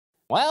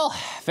Well,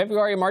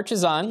 February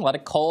marches on. A lot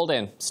of cold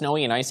and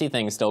snowy and icy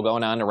things still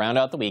going on to round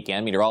out the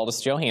weekend.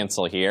 Meteorologist Joe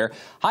Hansel here.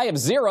 High of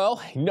 0,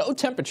 no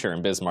temperature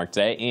in Bismarck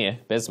today.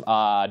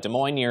 Des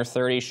Moines near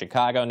 30,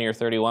 Chicago near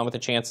 31 with a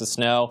chance of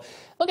snow.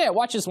 Looking at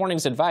Watches,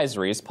 Warnings,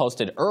 Advisories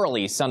posted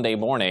early Sunday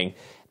morning.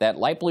 That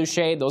light blue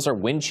shade, those are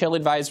wind chill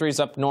advisories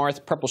up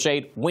north. Purple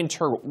shade,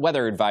 winter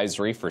weather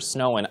advisory for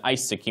snow and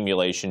ice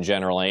accumulation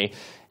generally.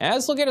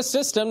 As look at a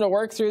system to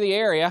work through the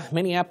area.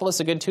 Minneapolis,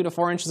 a good 2 to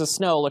 4 inches of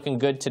snow looking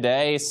good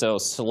today. So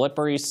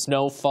slippery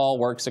snowfall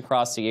works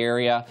across the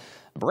area.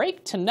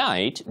 Break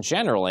tonight,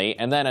 generally,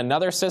 and then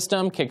another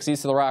system kicks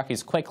east of the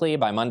Rockies quickly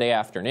by Monday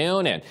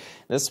afternoon, and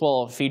this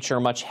will feature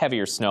much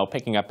heavier snow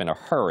picking up in a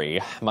hurry.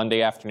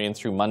 Monday afternoon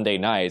through Monday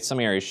night, some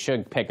areas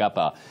should pick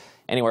up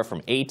anywhere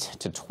from 8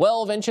 to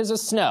 12 inches of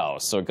snow,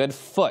 so a good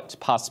foot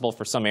possible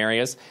for some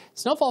areas.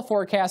 Snowfall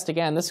forecast,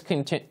 again, this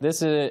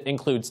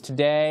includes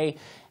today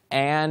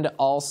and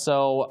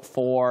also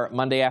for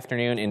Monday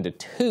afternoon into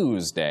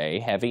Tuesday,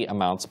 heavy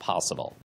amounts possible.